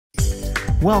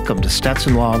Welcome to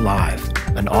Stetson Law Live,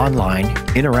 an online,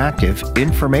 interactive,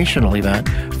 informational event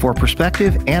for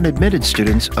prospective and admitted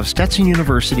students of Stetson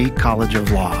University College of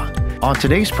Law. On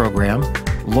today's program,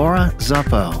 Laura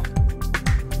Zuppo,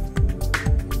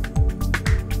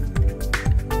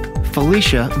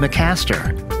 Felicia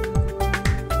McCaster.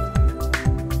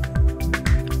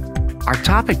 Our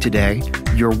topic today,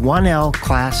 your 1L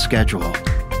class schedule.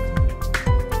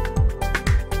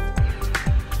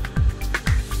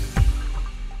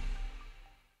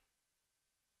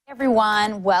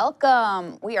 Everyone,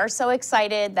 welcome. We are so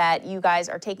excited that you guys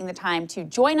are taking the time to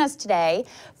join us today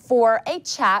for a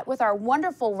chat with our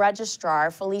wonderful registrar,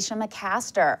 Felicia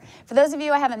McCaster. For those of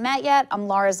you I haven't met yet, I'm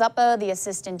Laura Zuppo, the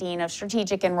Assistant Dean of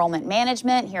Strategic Enrollment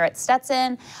Management here at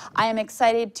Stetson. I am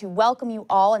excited to welcome you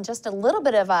all in just a little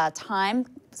bit of time.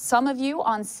 Some of you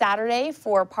on Saturday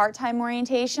for part-time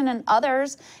orientation and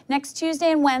others next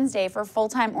Tuesday and Wednesday for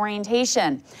full-time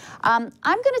orientation. I'm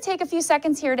going to take a few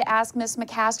seconds here to ask Ms.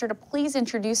 McCaster to please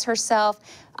introduce herself.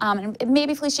 And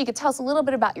maybe, Felicia, you could tell us a little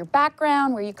bit about your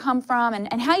background, where you come from,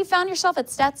 and how you found yourself at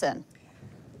Stetson.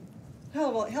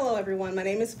 Hello everyone. My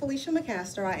name is Felicia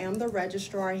McCaster. I am the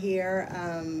registrar here.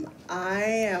 I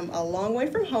am a long way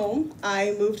from home.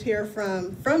 I moved here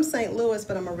from St. Louis,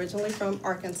 but I'm originally from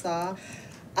Arkansas.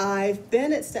 I've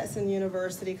been at Stetson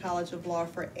University College of Law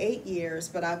for 8 years,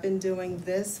 but I've been doing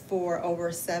this for over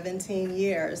 17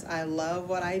 years. I love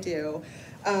what I do.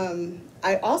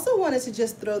 I also wanted to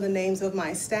just throw the names of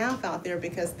my staff out there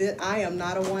because I am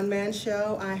not a one-man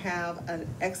show. I have an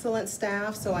excellent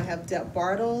staff. So I have Deb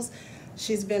Bartles.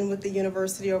 She's been with the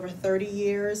university over 30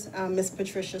 years. Miss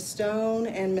Patricia Stone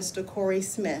and Mr. Corey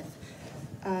Smith.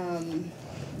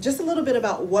 Just a little bit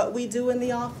about what we do in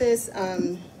the office.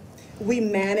 We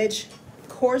manage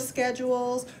course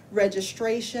schedules,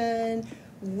 registration.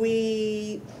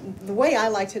 The way I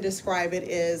like to describe it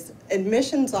is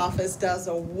admissions office does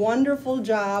a wonderful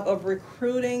job of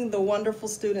recruiting the wonderful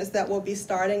students that will be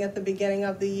starting at the beginning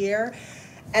of the year.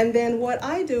 And then what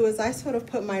I do is I sort of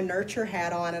put my nurture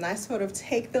hat on and I sort of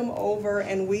take them over,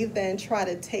 and we then try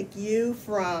to take you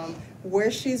from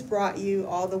where she's brought you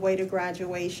all the way to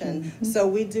graduation. Mm-hmm. So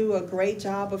we do a great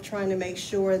job of trying to make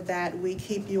sure that we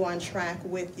keep you on track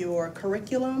with your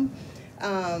curriculum.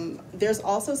 There's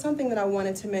also something that I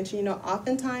wanted to mention. You know,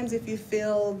 oftentimes if you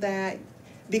feel that,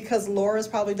 because Laura's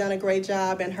probably done a great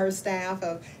job and her staff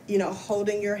of, you know,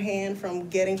 holding your hand from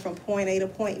getting from point A to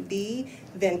point B,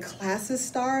 then classes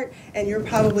start and you're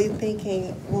probably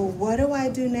thinking, well, what do I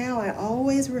do now? I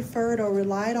always referred or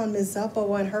relied on Ms.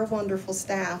 Zuppo and her wonderful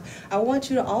staff. I want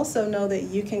you to also know that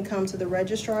you can come to the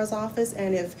registrar's office,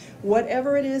 and if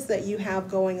whatever it is that you have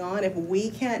going on, if we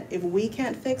can't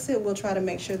fix it, we'll try to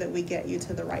make sure that we get you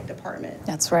to the right department.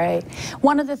 That's right.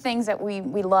 One of the things that we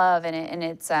love, and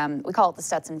it's we call it the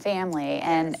Stetson family,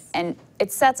 and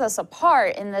it sets us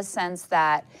apart in the sense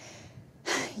that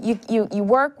you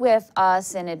work with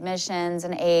us in admissions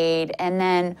and aid, and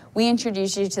then we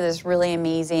introduce you to this really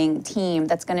amazing team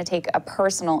that's going to take a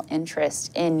personal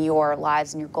interest in your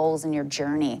lives and your goals and your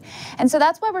journey. And so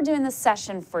that's why we're doing this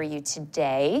session for you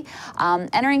today.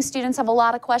 Entering students have a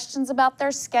lot of questions about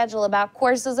their schedule, about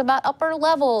courses, about upper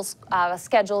levels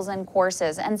schedules and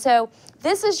courses. And so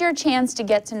this is your chance to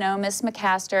get to know Ms.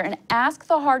 McCaster and ask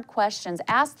the hard questions.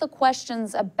 Ask the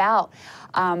questions about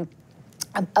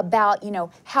you know,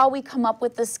 how we come up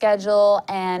with the schedule,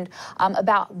 and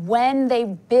about when they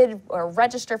bid or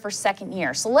register for second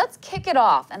year. So let's kick it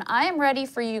off, and I am ready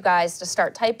for you guys to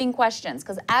start typing questions,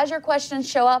 because as your questions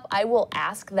show up, I will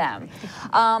ask them.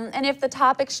 And if the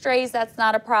topic strays, that's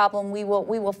not a problem. We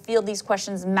will field these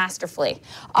questions masterfully.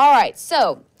 All right,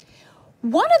 so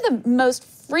one of the most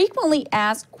frequently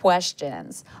asked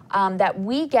questions that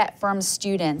we get from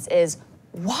students is,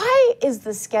 why is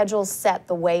the schedule set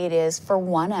the way it is for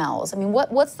 1Ls? I mean,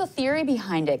 what's the theory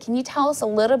behind it? Can you tell us a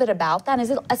little bit about that?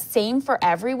 Is it the same for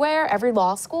everywhere, every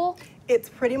law school? It's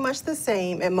pretty much the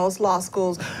same at most law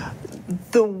schools.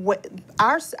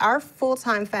 Our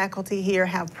full-time faculty here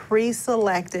have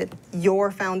pre-selected your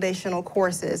foundational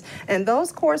courses, and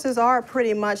those courses are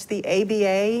pretty much the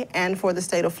ABA, and for the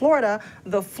state of Florida,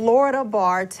 the Florida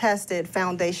Bar tested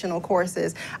foundational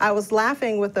courses. I was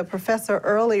laughing with the professor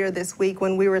earlier this week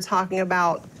when we were talking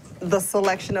about the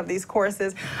selection of these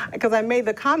courses, because I made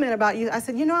the comment about you. I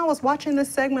said, you know, I was watching this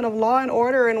segment of Law and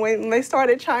Order, and when they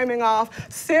started chiming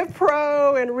off Civ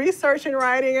Pro and Research and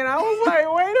Writing, and I was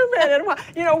like, wait a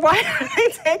minute, why are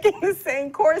they taking the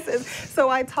same courses? So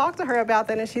I talked to her about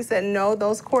that, and she said, no,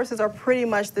 those courses are pretty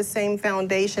much the same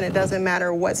foundation. It doesn't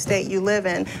matter what state you live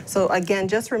in. So again,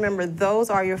 just remember, those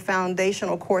are your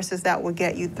foundational courses that will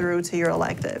get you through to your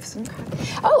electives.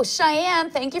 Oh, Cheyenne,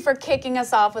 thank you for kicking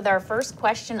us off with our first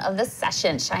question of the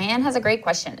session. Cheyenne has a great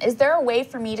question. Is there a way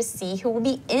for me to see who will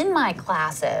be in my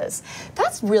classes?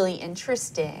 That's really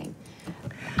interesting.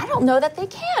 I don't know that they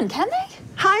can they?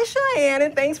 Hi, Cheyenne,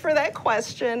 and thanks for that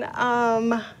question.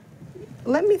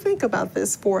 Let me think about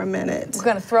this for a minute. We're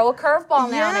gonna throw a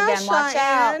curveball now and again. Watch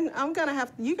Cheyenne, out.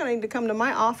 You're gonna need to come to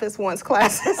my office once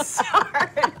classes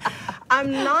start.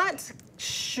 I'm not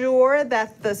sure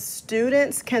that the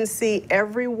students can see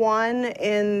everyone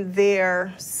in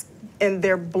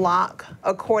their block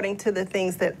according to the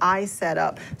things that I set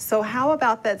up. So how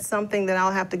about that's something that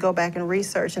I'll have to go back and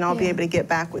research, and I'll be able to get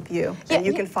back with you, and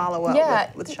you can follow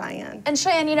up with Cheyenne. And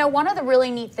Cheyenne, one of the really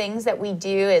neat things that we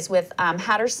do is with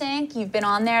HatterSync, you've been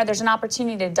on there, there's an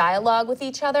opportunity to dialogue with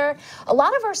each other. A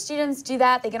lot of our students do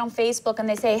that. They get on Facebook and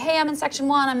they say, hey, I'm in section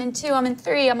 1, I'm in 2, I'm in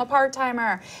 3, I'm a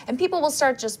part-timer. And people will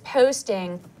start just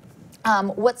posting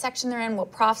what section they're in,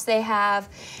 what profs they have,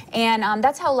 and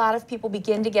that's how a lot of people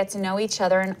begin to get to know each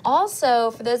other. And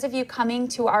also, for those of you coming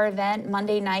to our event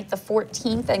Monday night, the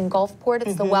 14th in Gulfport,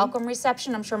 it's the welcome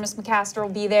reception. I'm sure Miss McCaster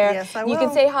will be there. Yes, I will. You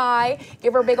can say hi,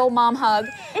 give her a big old mom hug,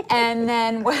 and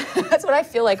then that's what I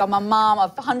feel like. I'm a mom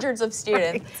of hundreds of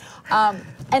students. Right.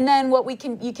 And then what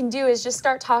you can do is just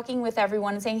start talking with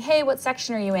everyone and saying, hey, what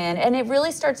section are you in? And it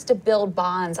really starts to build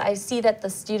bonds. I see that the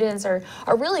students are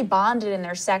really bonded in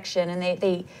their section, and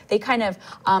they kind of,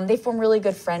 they form really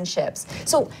good friendships.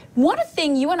 So one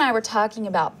thing you and I were talking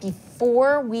about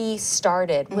before we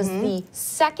started was the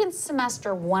second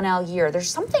semester 1L year. There's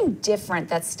something different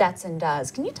that Stetson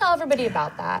does. Can you tell everybody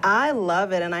about that? I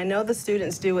love it, and I know the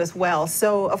students do as well.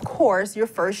 So, of course, your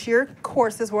first year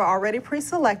courses were already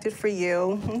pre-selected for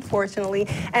you, unfortunately.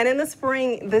 And in the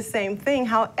spring, the same thing.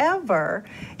 However,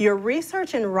 your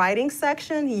research and writing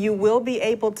section, you will be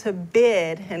able to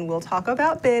bid, and we'll talk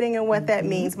about bidding and what that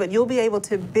means, but you'll be able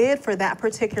to bid for that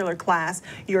particular class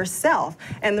yourself.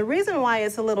 And the reason why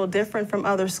it's a little different from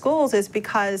other schools is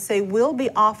because they will be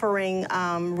offering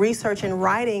research and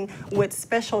writing with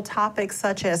special topics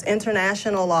such as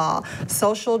international law,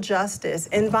 social justice,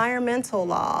 environmental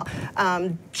law,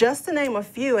 just to name a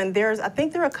few. And I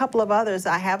think there are a couple of others.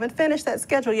 I haven't finished that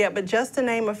schedule yet, but just to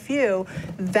name a few,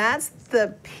 that's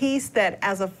the piece that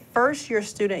as a first-year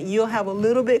student, you'll have a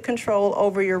little bit control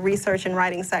over your research and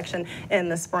writing section in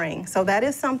the spring. So that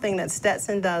is something that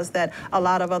Stetson does that a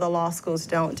lot of other law schools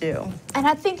don't do. And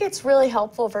I think it's really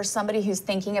helpful for somebody who's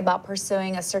thinking about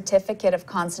pursuing a certificate of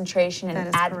concentration in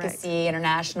advocacy,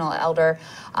 international, elder,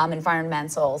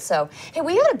 environmental. So, hey,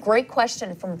 we had a great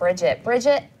question from Bridget.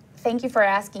 Bridget, thank you for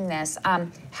asking this.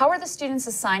 How are the students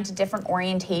assigned to different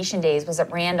orientation days? Was it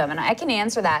random? And I can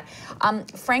answer that.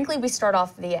 Frankly, we start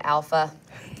off via alpha.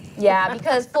 Yeah,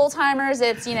 because full-timers,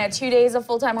 it's, 2 days of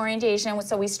full-time orientation,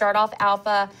 so we start off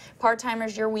alpha.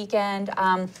 Part-timers, your weekend.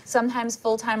 Sometimes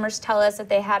full-timers tell us that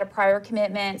they had a prior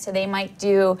commitment, so they might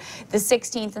do the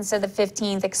 16th instead of the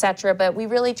 15th, etc. But we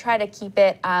really try to keep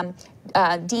it,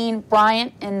 Dean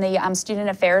Bryant in the Student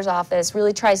Affairs Office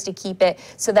really tries to keep it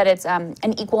so that it's an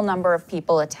equal number of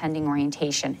people attending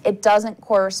orientation. It doesn't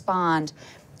correspond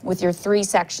with your 3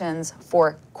 sections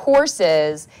for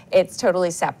courses. It's totally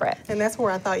separate. And that's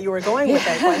where I thought you were going with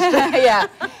that question. Yeah.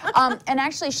 And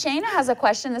actually, Shayna has a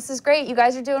question. This is great. You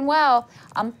guys are doing well.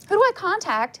 Who do I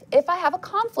contact if I have a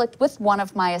conflict with one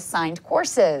of my assigned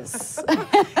courses?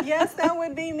 Yes, that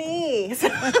would be me.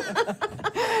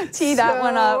 Tee that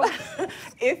one up.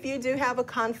 If you do have a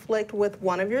conflict with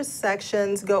one of your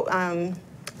sections, go.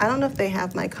 I don't know if they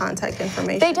have my contact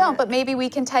information. They don't, but maybe we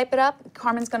can type it up.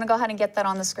 Carmen's going to go ahead and get that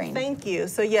on the screen. Thank you.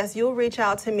 So yes, you'll reach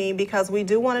out to me because we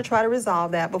do want to try to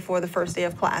resolve that before the first day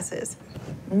of classes.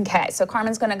 Okay, so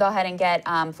Carmen's going to go ahead and get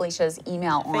Felicia's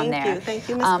email on there. Thank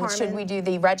you, Ms. Carmen. Should we do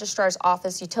the Registrar's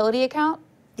Office utility account?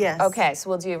 Yes. Okay,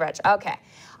 so we'll do Okay.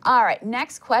 All right,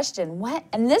 next question.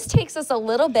 And this takes us a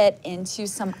little bit into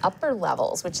some upper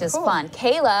levels, which is fun.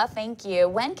 Kayla, thank you.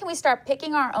 When can we start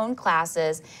picking our own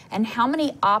classes, and how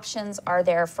many options are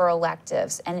there for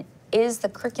electives? And is the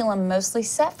curriculum mostly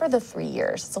set for the 3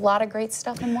 years? It's a lot of great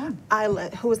stuff in one.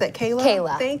 Who was that, Kayla?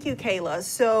 Kayla. Thank you, Kayla.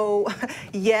 So,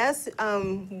 yes,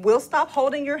 we'll stop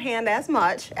holding your hand as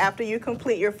much after you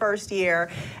complete your first year.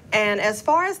 And as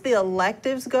far as the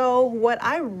electives go, what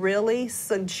I really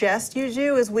suggest you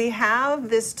do is we have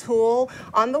this tool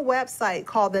on the website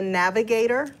called the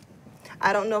Navigator.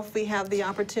 I don't know if we have the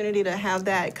opportunity to have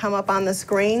that come up on the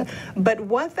screen, but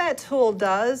what that tool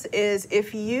does is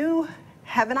if you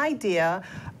have an idea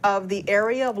of the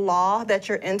area of law that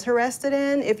you're interested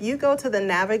in, if you go to the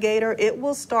Navigator, it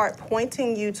will start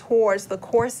pointing you towards the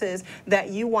courses that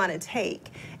you want to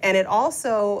take. And it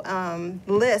also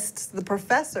lists the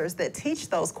professors that teach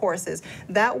those courses.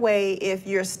 That way, if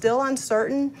you're still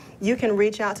uncertain, you can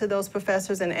reach out to those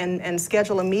professors and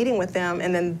schedule a meeting with them,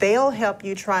 and then they'll help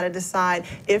you try to decide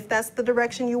if that's the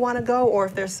direction you want to go or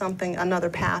if there's another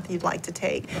path you'd like to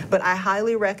take. But I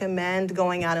highly recommend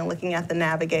going out and looking at the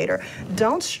Navigator.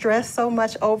 Don't stress so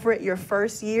much over it your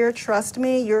first year. Trust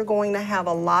me, you're going to have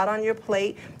a lot on your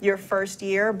plate your first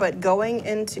year, but going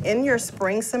in your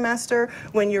spring semester,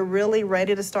 when you're really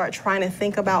ready to start trying to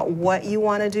think about what you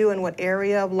want to do and what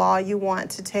area of law you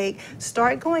want to take,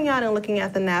 start going out and looking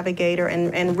at the Navigator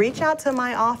and reach out to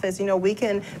my office. You know, we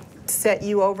can set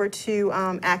you over to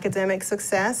Academic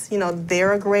Success. You know,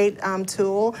 they're a great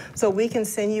tool, so we can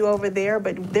send you over there,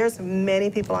 but there's many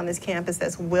people on this campus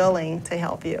that's willing to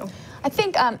help you. I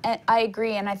think I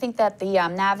agree, and I think that the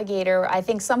Navigator, I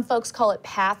think some folks call it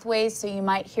Pathways, so you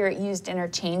might hear it used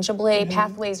interchangeably.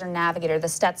 Pathways or Navigator, the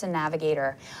Stetson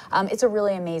Navigator. It's a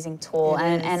really amazing tool,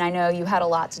 and I know you had a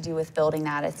lot to do with building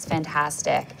that. It's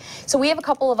fantastic. So we have a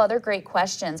couple of other great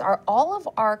questions. Are all of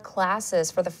our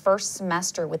classes for the first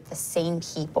semester with the same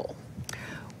people?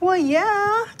 Well,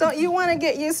 yeah. Don't you want to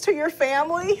get used to your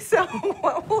family? So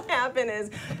what will happen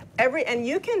is and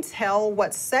you can tell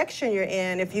what section you're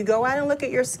in if you go out and look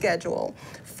at your schedule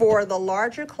for the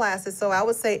larger classes. So I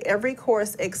would say every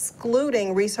course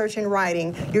excluding research and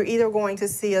writing, you're either going to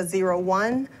see a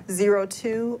 01,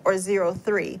 02, or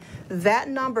 03. That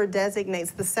number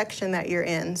designates the section that you're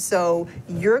in. So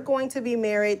you're going to be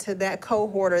married to that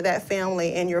cohort or that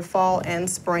family in your fall and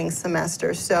spring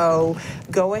semester. So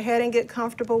go ahead and get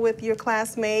comfortable with your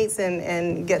classmates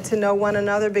and get to know one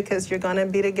another, because you're going to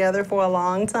be together for a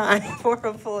long time, for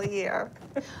a full year.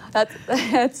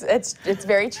 It's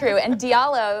very true. And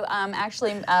Diallo,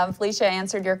 actually, Felicia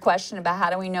answered your question about how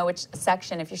do we know which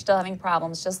section. If you're still having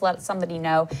problems, just let somebody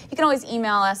know. You can always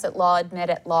email us at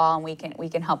lawadmit@law, and we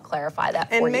can help clarify that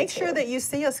for you. And make sure that you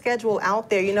see a schedule out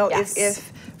there. You know, yes.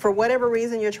 if for whatever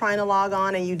reason you're trying to log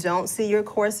on and you don't see your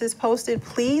courses posted,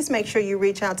 please make sure you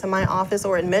reach out to my office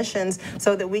or admissions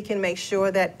so that we can make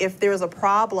sure that if there's a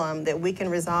problem, that we can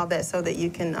resolve that so that you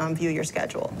can view your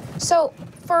schedule. So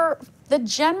for the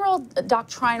general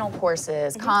doctrinal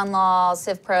courses, Con Law,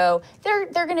 Civ Pro, they're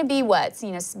going to be what?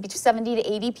 You know, 70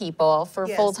 to 80 people for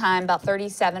full-time, about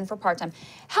 37 for part-time.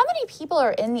 How many people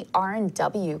are in the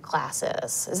R&W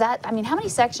classes? Is that, I mean, how many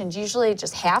sections? Usually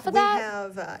just half of that?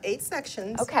 We have 8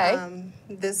 sections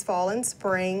this fall and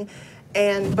spring.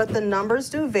 But the numbers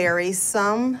do vary.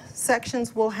 Some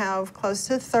sections will have close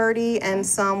to 30 and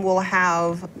some will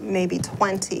have maybe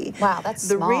 20. Wow, that's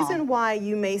small. The reason why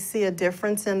you may see a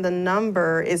difference in the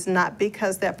number is not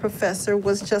because that professor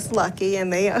was just lucky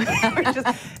and they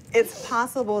it's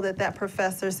possible that that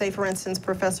professor, say for instance,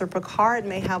 Professor Picard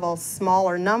may have a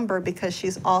smaller number because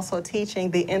she's also teaching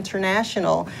the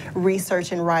international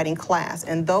research and writing class.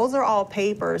 And those are all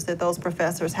papers that those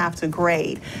professors have to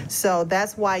grade. So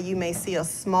that's why you may see a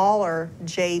smaller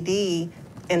JD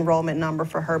enrollment number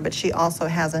for her, but she also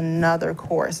has another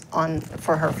course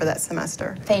for her for that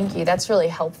semester. Thank you. That's really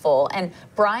helpful. And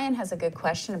Brian has a good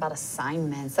question about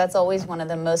assignments. That's always one of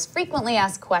the most frequently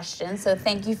asked questions, so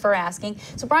thank you for asking.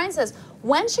 So Brian says,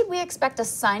 when should we expect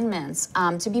assignments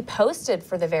to be posted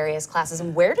for the various classes,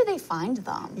 and where do they find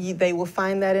them? They will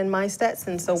find that in My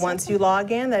Stetson. So once you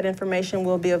log in, that information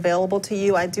will be available to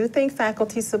you. I do think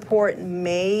faculty support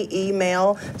may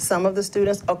email some of the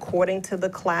students according to the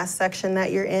class section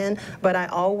that you're in, but I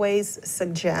always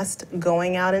suggest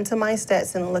going out into My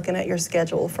Stetson and looking at your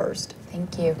schedule first.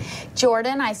 Thank you.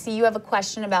 Jordan, I see you have a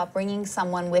question about bringing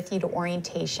someone with you to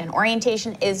orientation.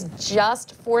 Orientation is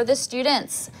just for the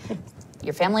students.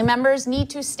 Your family members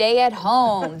need to stay at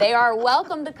home. They are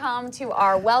welcome to come to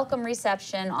our welcome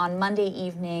reception on Monday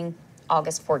evening,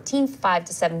 August 14th, 5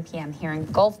 to 7 p.m. here in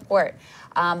Gulfport.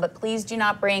 But please do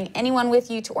not bring anyone with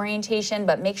you to orientation,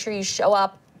 but make sure you show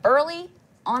up early,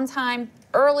 on time,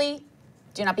 early.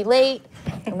 Do not be late,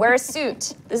 and wear a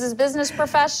suit. This is business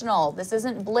professional. This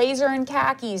isn't blazer and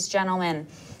khakis, gentlemen.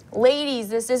 Ladies,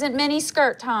 this isn't mini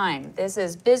skirt time. This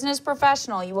is business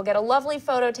professional. You will get a lovely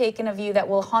photo taken of you that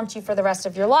will haunt you for the rest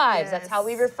of your lives. Yes. That's how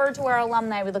we refer to our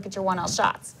alumni. We look at your 1L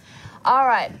shots. All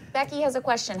right, Becky has a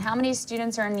question. How many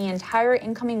students are in the entire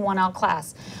incoming 1L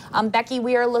class? Becky,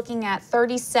 we are looking at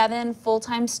 37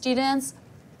 full-time students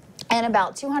and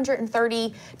about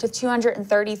 230 to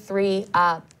 233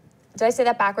 did I say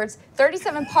that backwards?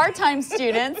 37 part-time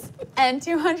students and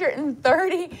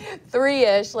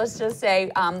 233-ish, let's just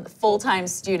say, full-time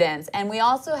students. And we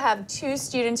also have 2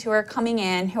 students who are coming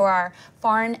in who are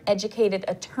foreign-educated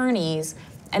attorneys,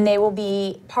 and they will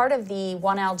be part of the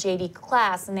 1L JD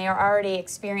class, and they are already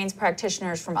experienced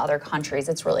practitioners from other countries.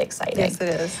 It's really exciting. Yes, it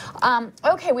is.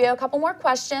 Okay, we have a couple more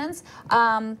questions.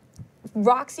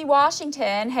 Roxy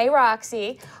Washington, hey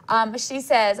Roxy, she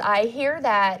says, I hear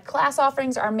that class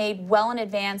offerings are made well in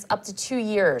advance up to 2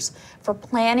 years. For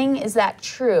planning, is that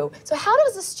true? So how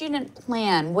does a student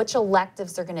plan which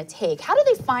electives they're gonna take? How do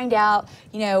they find out,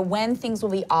 when things will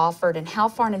be offered, and how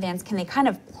far in advance can they kind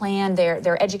of plan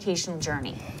their educational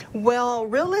journey? Well,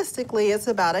 realistically, it's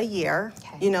about a year,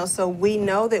 so we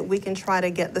know that we can try to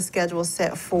get the schedule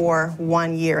set for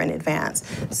 1 year in advance.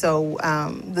 So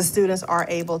the students are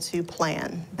able to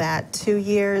plan that. 2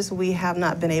 years, we have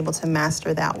not been able to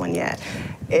master that one yet.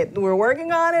 We're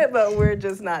working on it, but we're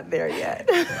just not there yet.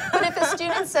 But if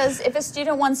a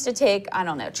student wants to take, I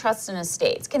don't know, Trust and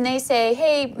Estates, can they say,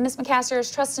 hey, Ms. McCaster,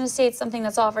 is Trust and Estates something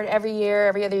that's offered every year,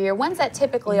 every other year? When's that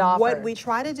typically offered? What we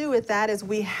try to do with that is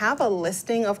we have a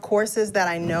listing of courses that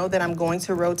I know that I'm going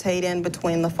to rotate in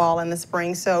between the fall and the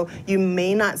spring. So you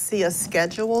may not see a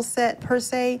schedule set per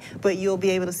se, but you'll be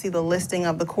able to see the listing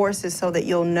of the courses so that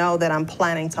you'll know that I'm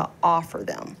planning to offer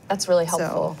them. That's really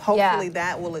helpful. So hopefully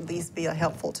that will at least be a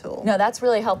helpful tool. No, that's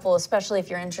really helpful, especially if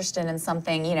you're interested in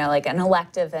something, like an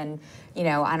elective and,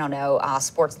 I don't know,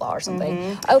 sports law or something.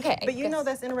 Mm-hmm. Okay. But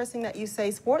that's interesting that you say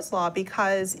sports law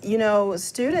because,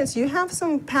 students, you have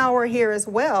some power here as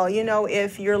well.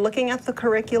 If you're looking at the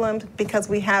curriculum, because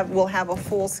we'll have a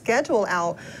full schedule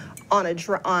out on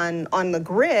the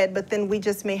grid, but then we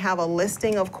just may have a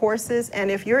listing of courses,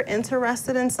 and if you're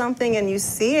interested in something and you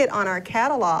see it on our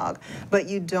catalog, but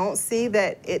you don't see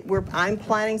that I'm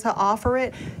planning to offer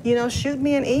it, shoot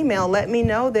me an email. Let me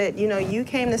know that you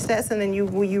came to Stetson and you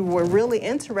were really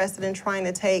interested in trying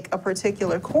to take a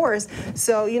particular course.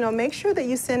 So make sure that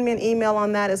you send me an email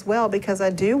on that as well, because I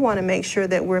do want to make sure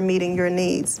that we're meeting your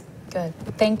needs. Good.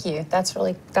 Thank you. That's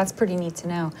pretty neat to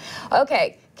know.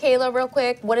 Okay. Kayla, real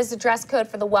quick, what is the dress code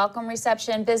for the welcome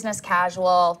reception? Business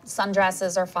casual,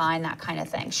 sundresses are fine, that kind of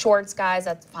thing. Shorts, guys,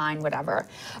 that's fine, whatever.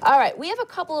 All right, we have a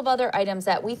couple of other items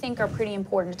that we think are pretty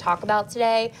important to talk about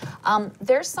today.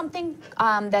 There's something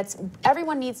that's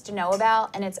everyone needs to know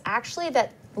about, and it's actually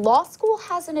that law school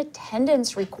has an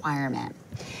attendance requirement.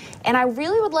 And I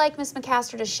really would like Ms.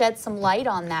 McCaster to shed some light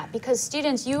on that, because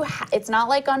students, it's not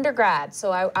like undergrad, so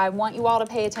I want you all to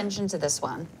pay attention to this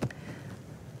one.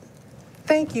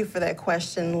 Thank you for that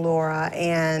question, Laura,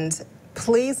 and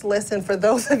please listen. For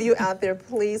those of you out there,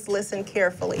 please listen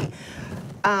carefully.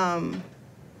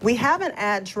 We have an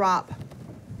add drop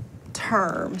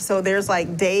term, so there's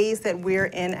like days that we're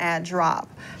in add drop.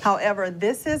 However,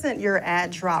 this isn't your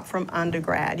add drop from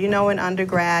undergrad. In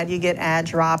undergrad you get add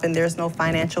drop and there's no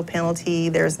financial penalty,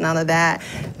 there's none of that.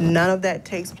 None of that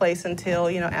takes place until,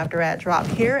 after add drop.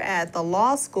 Here at the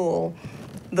law school,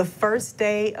 the first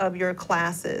day of your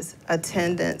classes,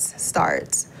 attendance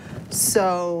starts.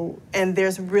 So, and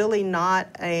there's really not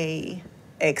a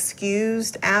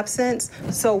excused absence.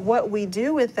 So what we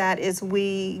do with that is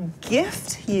we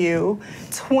gift you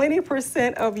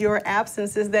 20% of your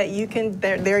absences that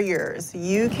they're yours.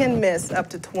 You can miss up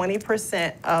to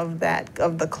 20% of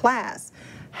the class.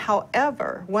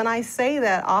 However, when I say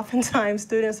that, oftentimes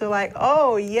students are like,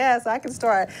 oh, yes, I can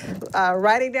start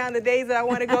writing down the days that I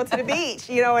want to go to the beach,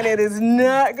 and it is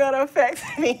not going to affect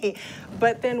me.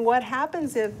 But then what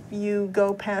happens if you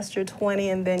go past your 20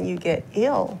 and then you get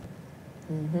ill?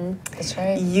 Mm-hmm. That's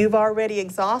right. You've already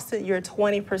exhausted your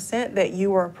 20% that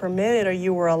you were permitted or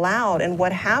you were allowed. And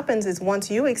what happens is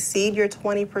once you exceed your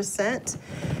 20%,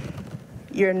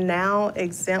 you're now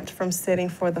exempt from sitting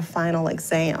for the final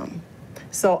exam.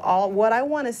 So what I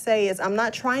want to say is I'm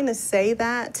not trying to say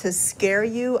that to scare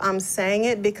you. I'm saying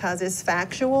it because it's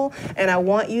factual, and I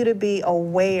want you to be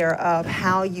aware of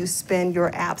how you spend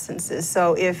your absences.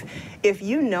 So if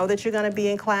you know that you're going to be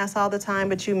in class all the time,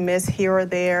 but you miss here or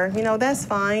there, that's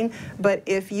fine. But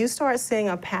if you start seeing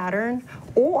a pattern,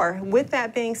 or with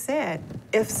that being said,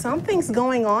 if something's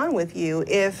going on with you,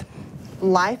 if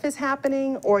life is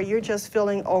happening or you're just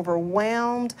feeling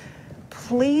overwhelmed,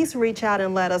 please reach out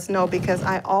and let us know, because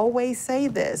I always say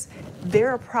this. There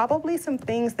are probably some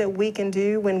things that we can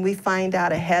do when we find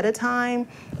out ahead of time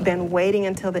than waiting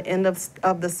until the end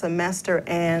of the semester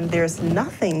and there's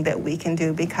nothing that we can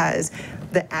do because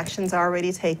the action's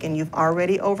already taken. You've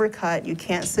already overcut. You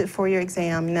can't sit for your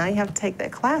exam. Now you have to take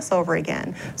that class over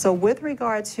again. So with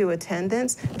regard to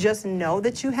attendance, just know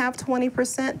that you have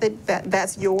 20%,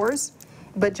 that's yours,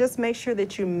 but just make sure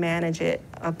that you manage it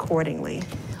accordingly.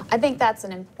 I think that's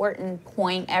an important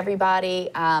point,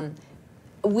 everybody.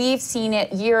 We've seen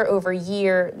it year over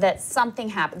year that something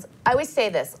happens. I always say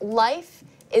this, life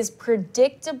is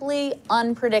predictably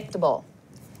unpredictable.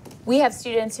 We have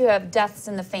students who have deaths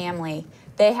in the family.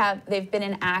 They've been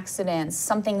in accidents,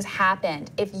 something's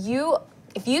happened. If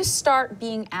you start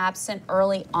being absent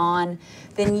early on,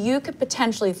 then you could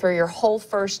potentially throw your whole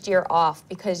first year off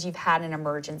because you've had an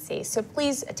emergency. So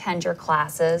please attend your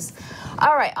classes.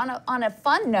 All right, on a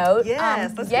fun note.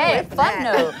 Yes, let's yay, do fun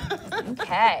note.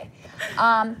 Okay.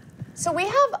 So we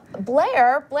have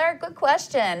Blair. Blair, good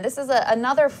question. This is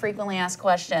another frequently asked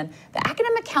question. The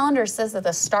academic calendar says that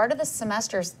the start of the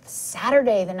semester is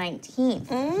Saturday the 19th.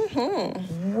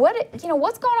 Mm-hmm.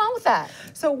 What's going on with that?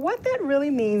 So what that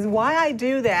really means, why I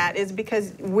do that is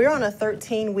because we're on a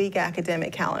 13-week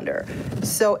academic calendar.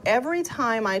 So every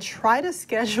time I try to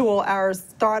schedule our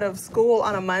start of school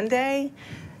on a Monday,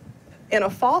 in a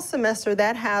fall semester,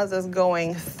 that has us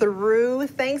going through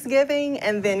Thanksgiving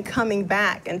and then coming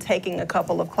back and taking a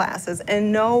couple of classes.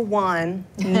 And no one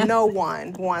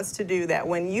wants to do that.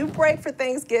 When you break for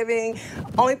Thanksgiving,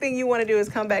 only thing you want to do is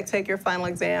come back, take your final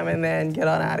exam, and then get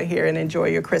on out of here and enjoy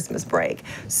your Christmas break.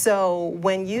 So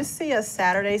when you see a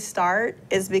Saturday start,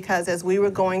 it's because as we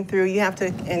were going through, you have to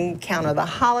encounter the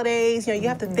holidays, you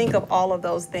have to think of all of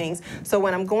those things. So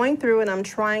when I'm going through and I'm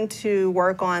trying to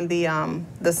work on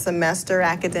the semester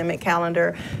academic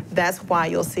calendar, that's why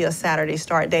you'll see a Saturday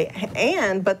start date.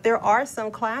 But there are some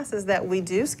classes that we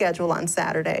do schedule on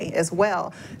Saturday as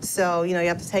well. So, you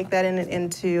have to take that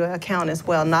into account as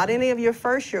well. Not any of your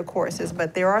first year courses,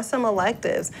 but there are some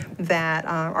electives that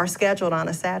are scheduled on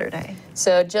a Saturday.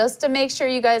 So just to make sure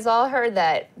you guys all heard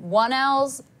that,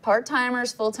 1Ls,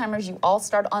 part-timers, full-timers, you all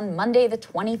start on Monday the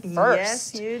 21st.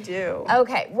 Yes, you do.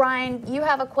 Okay, Ryan, you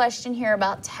have a question here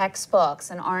about textbooks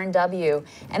and R&W,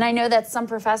 and I know that some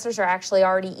professors are actually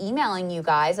already emailing you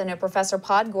guys. I know Professor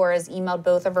Podgore has emailed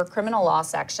both of her criminal law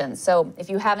sections, so if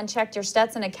you haven't checked your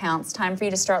Stetson accounts, time for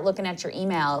you to start looking at your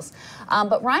emails.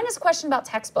 But Ryan has a question about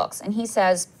textbooks, and he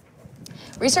says,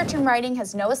 Research and Writing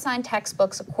has no assigned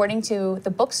textbooks according to the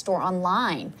bookstore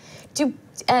online.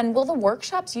 And will the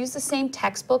workshops use the same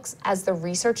textbooks as the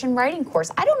Research and Writing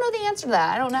course? I don't know the answer to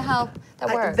that. I don't know how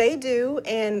that works. They do,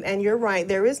 and you're right.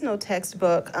 There is no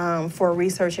textbook for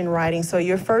Research and Writing. So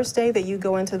your first day that you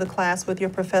go into the class with your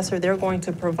professor, they're going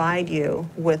to provide you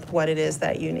with what it is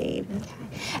that you need. Okay.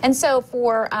 And so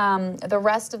for the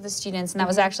rest of the students, and that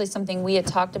was actually something we had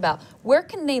talked about, where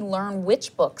can they learn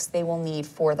which books they will need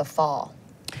for the fall?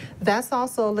 That's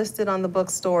also listed on the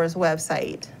bookstore's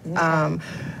website. Okay.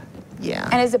 Yeah.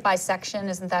 And is it by section?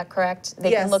 Isn't that correct?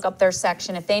 They Yes. can look up their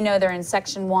section. If they know they're in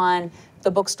section 1, the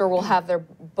bookstore will have their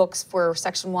books for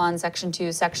section 1, section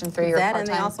 2, section 3, or that, part-time. and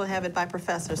they also have it by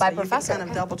professor. By so professor, you can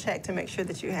kind of double check to make sure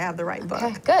that you have the right book.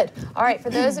 Okay, good. All right,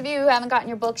 for those of you who haven't gotten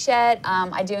your books yet,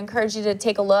 I do encourage you to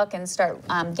take a look and start,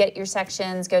 get your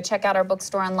sections. Go check out our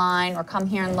bookstore online or come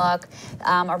here and look.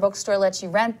 Our bookstore lets you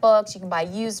rent books. You can buy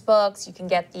used books. You can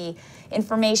get the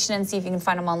information and see if you can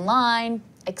find them online,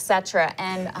 etc.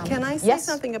 And can I say yes.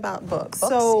 something about books? Books,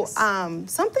 So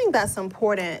yes. something that's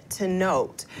important to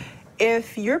note,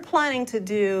 if you're planning to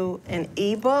do an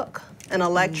e-book, an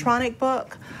electronic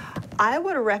book, I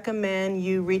would recommend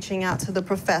you reaching out to the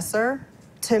professor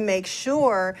to make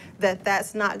sure that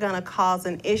that's not going to cause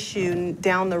an issue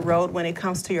down the road when it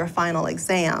comes to your final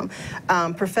exam.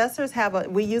 Professors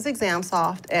we use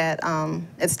ExamSoft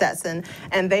at Stetson,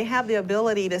 and they have the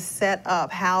ability to set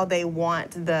up how they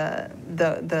want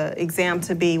the exam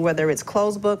to be, whether it's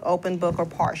closed book, open book, or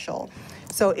partial.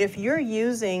 So if you're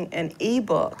using an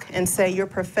e-book and say your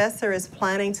professor is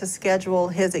planning to schedule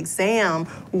his exam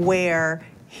where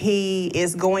he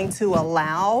is going to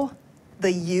allow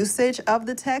the usage of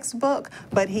the textbook,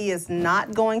 but he is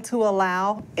not going to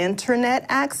allow internet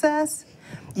access,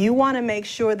 you want to make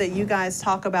sure that you guys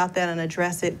talk about that and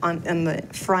address it in the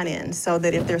front end so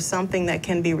that if there's something that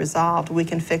can be resolved, we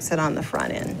can fix it on the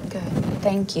front end. Good,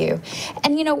 thank you.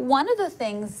 And one of the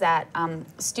things that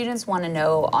students want to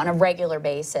know on a regular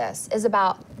basis is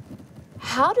about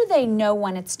how do they know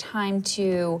when it's time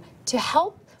to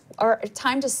help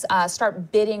time to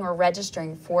start bidding or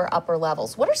registering for upper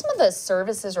levels. What are some of the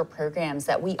services or programs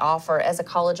that we offer as a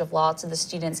College of Law to the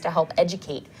students to help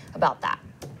educate about that?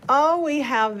 Oh, we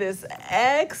have this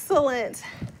excellent.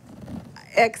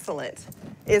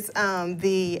 It's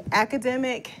the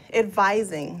academic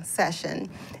advising session.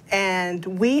 And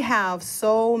we have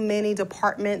so many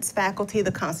departments, faculty,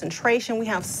 the concentration. We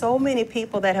have so many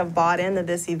people that have bought into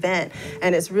this event.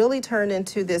 And it's really turned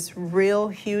into this real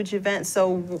huge event.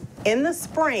 So in the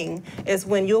spring is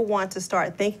when you'll want to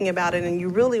start thinking about it, and you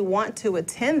really want to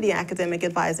attend the academic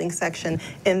advising section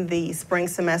in the spring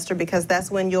semester, because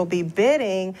that's when you'll be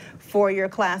bidding for your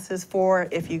classes for,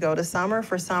 if you go to summer,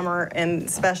 for summer, and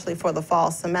especially for the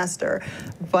fall semester.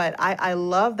 But I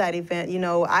love that event. You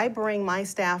know, I bring my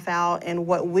staff out, and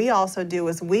what we also do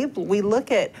is we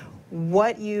look at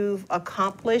what you've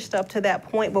accomplished up to that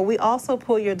point, but we also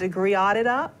pull your degree audit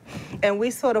up, and we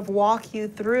sort of walk you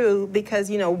through, because,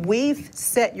 you know, we've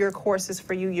set your courses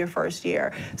for you your first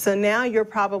year. So now you're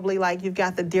probably like, you've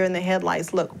got the deer in the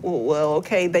headlights. Look, well,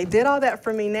 okay, they did all that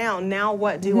for me now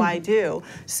what do I do?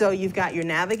 So you've got your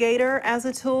navigator as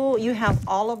a tool. You have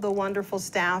all of the wonderful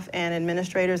staff and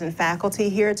administrators and faculty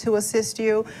here to assist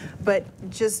you, but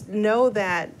just know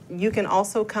that you can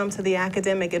also come to the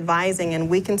academic advising, and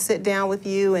we can sit down with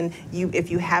you, and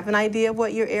if you have an idea of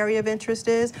what your area of interest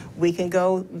is, we can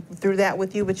go through that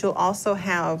with you. But you'll also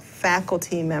have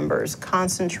faculty members,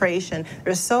 concentration.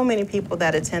 There's so many people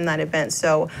that attend that event.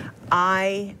 So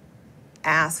I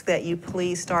ask that you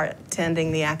please start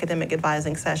attending the academic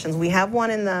advising sessions. We have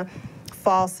one in the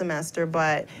fall semester,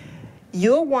 but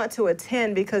you'll want to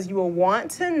attend because you will want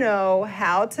to know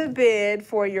how to bid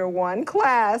for your one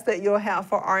class that you'll have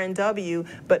for R&W.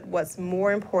 But what's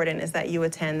more important is that you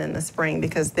attend in the spring,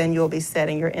 because then you'll be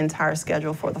setting your entire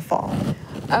schedule for the fall.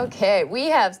 Okay, we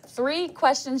have 3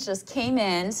 questions just came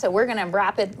in, so we're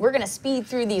gonna speed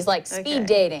through these, like speed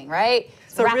dating, right?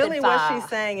 So really what she's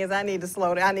saying is I need to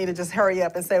slow down. I need to just hurry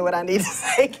up and say what I need to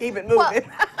say, keep it moving. Well,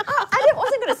 I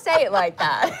wasn't going to say it like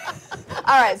that.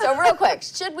 All right, so real quick,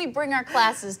 should we bring our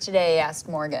classes today, asked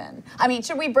Morgan. I mean,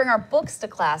 should we bring our books to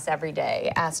class every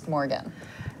day, asked Morgan.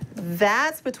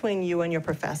 That's between you and your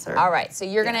professor. All right, so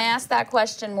you're going to ask that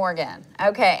question, Morgan.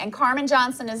 Okay, and Carmen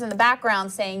Johnson is in the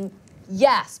background saying,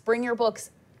 yes, bring your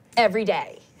books every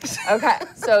day. Okay,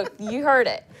 so you heard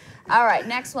it. All right,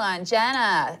 next one,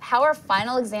 Jenna. How are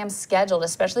final exams scheduled,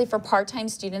 especially for part-time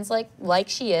students like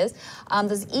she is?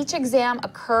 Does each exam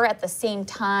occur at the same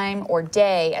time or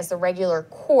day as the regular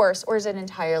course, or is it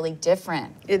entirely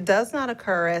different? It does not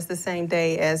occur as the same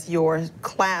day as your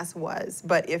class was,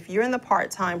 but if you're in the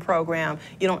part-time program,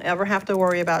 you don't ever have to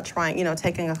worry about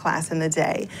taking a class in the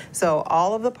day. So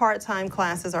all of the part-time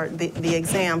classes the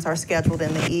exams are scheduled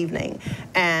in the evening,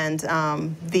 and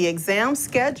the exam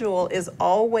schedule is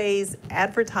always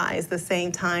advertised the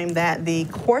same time that the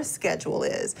course schedule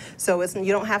is. So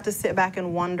you don't have to sit back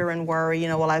and wonder and worry,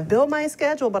 well, I've built my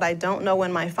schedule, but I don't know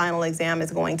when my final exam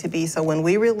is going to be. So when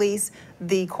we release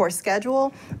the course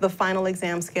schedule, the final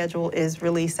exam schedule is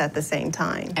released at the same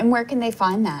time. And where can they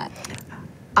find that?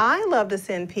 I love to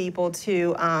send people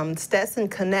to Stetson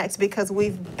Connect, because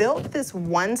we've built this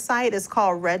one site. It's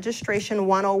called Registration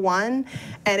 101,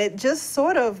 and it just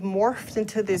sort of morphed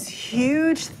into this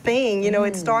huge thing.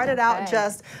 It started out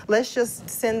let's just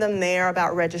send them there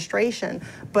about registration,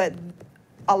 but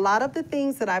a lot of the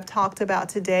things that I've talked about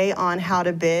today on how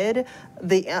to bid,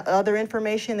 the other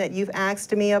information that you've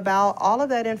asked me about, all of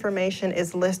that information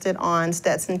is listed on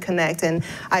Stetson Connect. And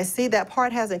I see that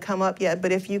part hasn't come up yet,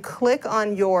 but if you click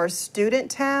on your student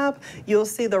tab, you'll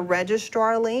see the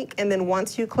registrar link. And then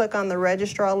once you click on the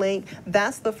registrar link,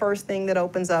 that's the first thing that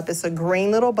opens up. It's a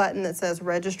green little button that says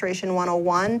Registration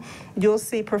 101. You'll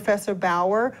see Professor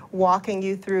Bauer walking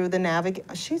you through the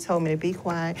navigation. She told me to be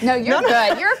quiet. No, you're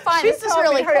good. You're fine. This is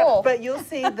really cool. But you'll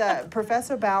see the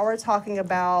Professor Bauer talking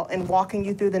about and walking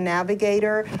you through the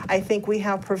navigator. I think we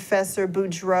have Professor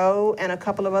Boudreau and a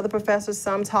couple of other professors,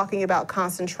 some talking about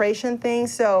concentration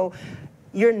things. So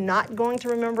you're not going to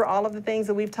remember all of the things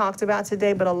that we've talked about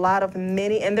today, but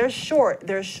and they're short.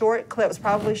 They're short clips,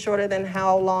 probably shorter than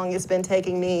how long it's been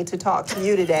taking me to talk to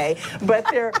you today. But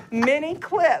there are many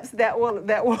clips that will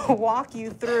walk you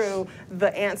through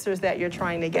the answers that you're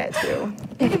trying to get to.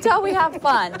 You can tell we have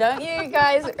fun, don't you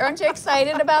guys? Aren't you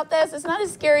excited about this? It's not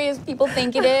as scary as people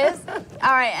think it is.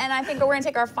 All right, and I think we're going to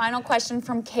take our final question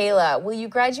from Kayla. Will you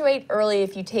graduate early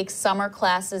if you take summer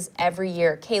classes every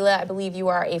year? Kayla, I believe you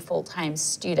are a full-time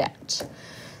student.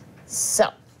 So,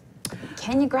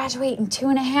 can you graduate in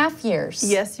 2.5 years?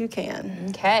 Yes, you can.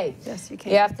 Okay. Yes, you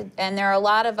can. You have to, and there are a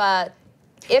lot of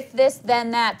if this,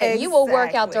 then that, then you will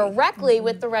work out Exactly. directly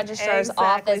with the registrar's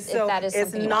office So if that is it's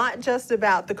something you not want. just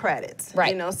about the credits.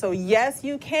 Right. You know, so yes,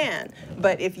 you can,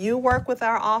 but if you work with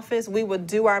our office, we will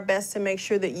do our best to make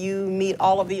sure that you meet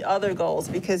all of the other goals,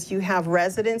 because you have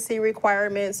residency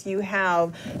requirements, you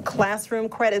have classroom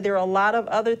credit. There are a lot of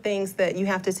other things that you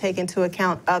have to take into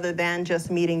account other than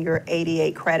just meeting your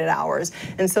 88 credit hours.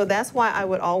 And so that's why I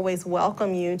would always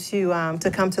welcome you to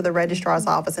come to the registrar's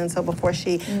office. And so before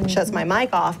she shuts my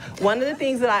mic off, one of the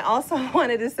things that I also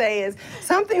wanted to say is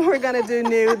something we're going to do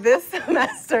new this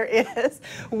semester is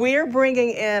we're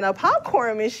bringing in a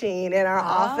popcorn machine in our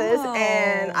office,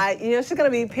 and it's going to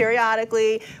be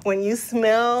periodically when you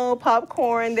smell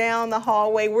popcorn down the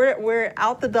hallway. We're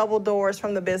out the double doors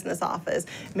from the business office.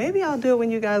 Maybe I'll do it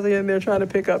when you guys are in there trying to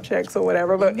pick up checks or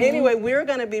whatever. But anyway, we're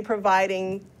going to be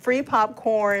providing free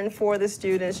popcorn for the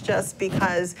students just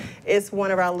because it's one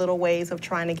of our little ways of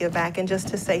trying to give back and just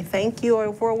to say thank you,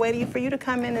 or for a way for you to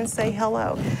come in and say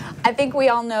hello. I think we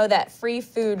all know that free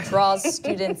food draws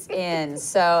students in.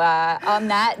 So on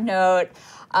that note,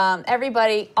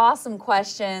 everybody, awesome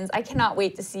questions. I cannot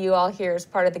wait to see you all here as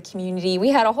part of the community. We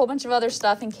had a whole bunch of other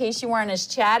stuff in case you weren't as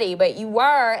chatty, but you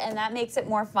were, and that makes it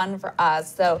more fun for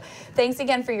us. So thanks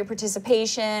again for your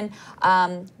participation.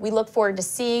 We look forward to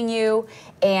seeing you,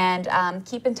 and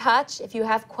keep in touch if you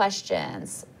have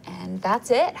questions. And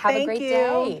that's it. Have a great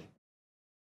day.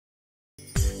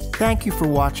 Thank you for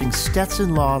watching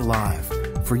Stetson Law Live.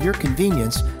 For your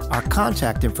convenience, our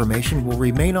contact information will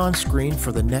remain on screen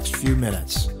for the next few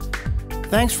minutes.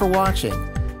 Thanks for watching.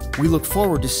 We look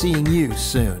forward to seeing you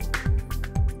soon.